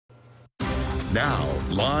Now,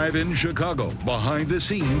 live in Chicago, behind the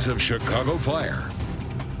scenes of Chicago Fire.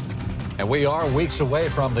 And we are weeks away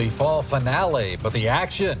from the fall finale, but the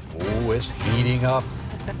action, is heating up.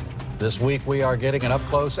 This week, we are getting an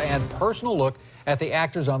up-close and personal look at the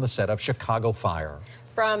actors on the set of Chicago Fire.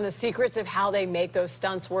 From the secrets of how they make those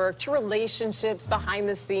stunts work to relationships behind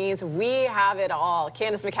the scenes, we have it all.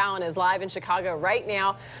 Candace McCowan is live in Chicago right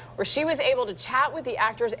now, where she was able to chat with the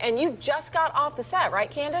actors, and you just got off the set, right,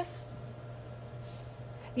 Candace?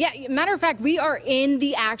 Yeah, matter of fact, we are in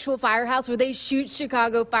the actual firehouse where they shoot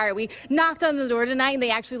Chicago Fire. We knocked on the door tonight and they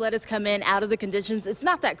actually let us come in out of the conditions. It's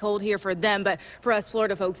not that cold here for them, but for us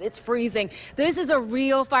Florida folks, it's freezing. This is a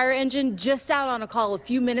real fire engine, just out on a call a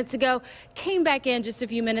few minutes ago, came back in just a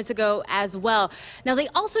few minutes ago as well. Now, they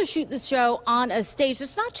also shoot the show on a stage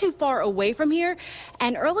that's not too far away from here.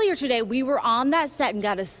 And earlier today, we were on that set and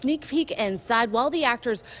got a sneak peek inside while the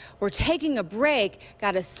actors were taking a break,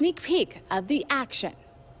 got a sneak peek of the action.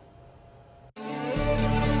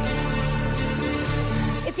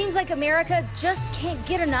 It seems like America just can't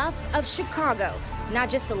get enough of Chicago. Not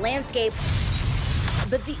just the landscape,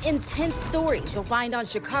 but the intense stories you'll find on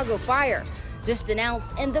Chicago Fire. Just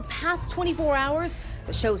announced in the past 24 hours,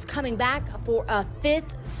 the show's coming back for a 5th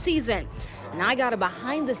season. And I got a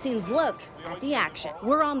behind-the-scenes look at the action.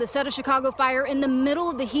 We're on the set of Chicago Fire in the middle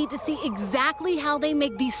of the heat to see exactly how they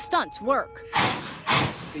make these stunts work.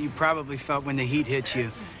 You probably felt when the heat hits you.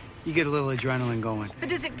 You get a little adrenaline going. But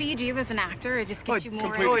does it feed you as an actor? It just gets you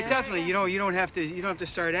more. Oh, it definitely. You don't have to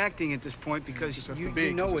start acting at this point because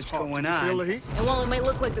you know what's going on. And while it might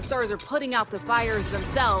look like the stars are putting out the fires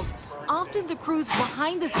themselves, often the crews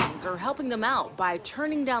behind the scenes are helping them out by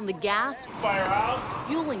turning down the gas,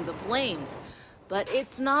 fueling the flames. But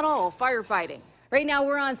it's not all firefighting. Right now,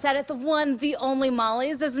 we're on set at the one, the only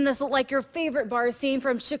Molly's. Doesn't this look like your favorite bar scene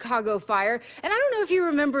from Chicago Fire? And I don't know if you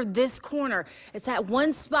remember this corner. It's that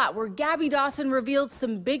one spot where Gabby Dawson revealed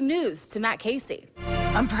some big news to Matt Casey.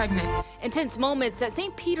 I'm pregnant. Intense moments that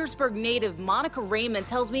St. Petersburg native Monica Raymund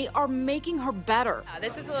tells me are making her better.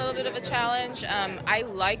 This is a little bit of a challenge. I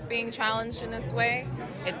like being challenged in this way.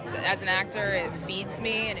 As an actor, it feeds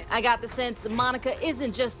me. I got the sense Monica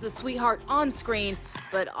isn't just the sweetheart on screen,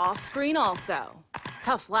 but off screen also.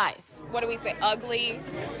 Tough life. What do we say? Ugly,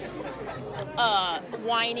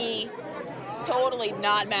 whiny, totally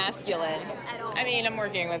not masculine. I mean, I'm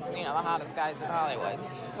working with, the hottest guys in Hollywood.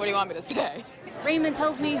 What do you want me to say? Raymond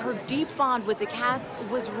tells me her deep bond with the cast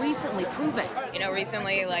was recently proven.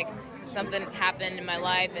 Recently, something happened in my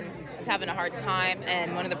life and I was having a hard time,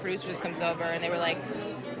 and one of the producers comes over and they were like,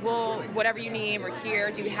 well, whatever you need, we're here.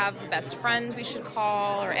 Do you have a best friend we should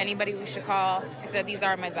call or anybody we should call? I said, these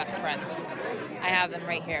are my best friends. I have them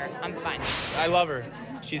right here. I'm fine. I love her.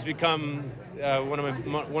 She's become one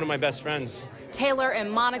of my best friends. Taylor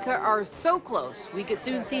and Monica are so close, we could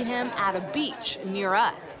soon see him at a beach near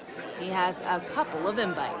us. He has a couple of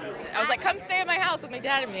invites. I was like, come stay at my house with my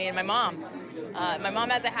dad and me and my mom. My mom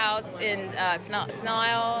has a house in Snow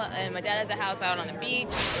Isle, and my dad has a house out on the beach.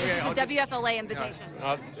 This is a WFLA invitation.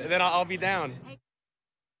 Then I'll be down.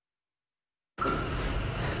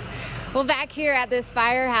 Well, back here at this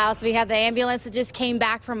firehouse, we have the ambulance that just came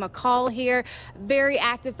back from a call here. Very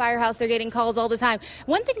active firehouse. They're getting calls all the time.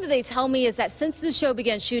 One thing that they tell me is that since the show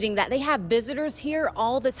began shooting, that they have visitors here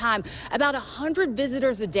all the time. About 100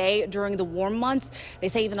 visitors a day during the warm months. They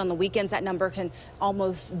say even on the weekends, that number can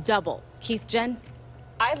almost double. Keith, Jen?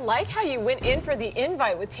 I like how you went in for the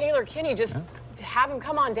invite with Taylor Kinney. Just have him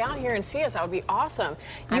come on down here and see us. That would be awesome.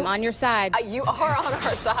 I'm on your side. You are on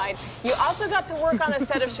our side. You also got to work on the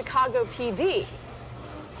set of Chicago PD.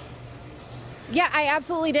 Yeah, I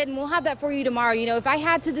absolutely did, and we'll have that for you tomorrow. If I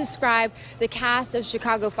had to describe the cast of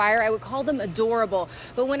Chicago Fire, I would call them adorable.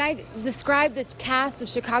 But when I describe the cast of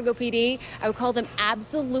Chicago PD, I would call them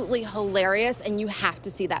absolutely hilarious, and you have to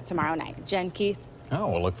see that tomorrow night. Jen, Keith? Oh,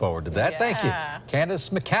 we'll look forward to that. Yeah. Thank you.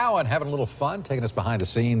 Candace McCowan having a little fun, taking us behind the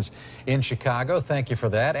scenes in Chicago. Thank you for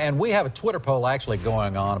that. And we have a Twitter poll actually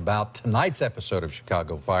going on about tonight's episode of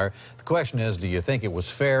Chicago Fire. The question is, do you think it was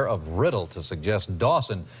fair of Riddle to suggest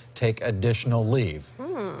Dawson take additional leave?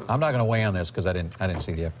 I'm not going to weigh on this because I didn't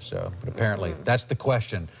see the episode, but apparently that's the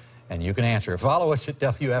question, and you can answer it. Follow us at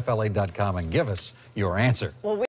WFLA.com and give us your answer. Well,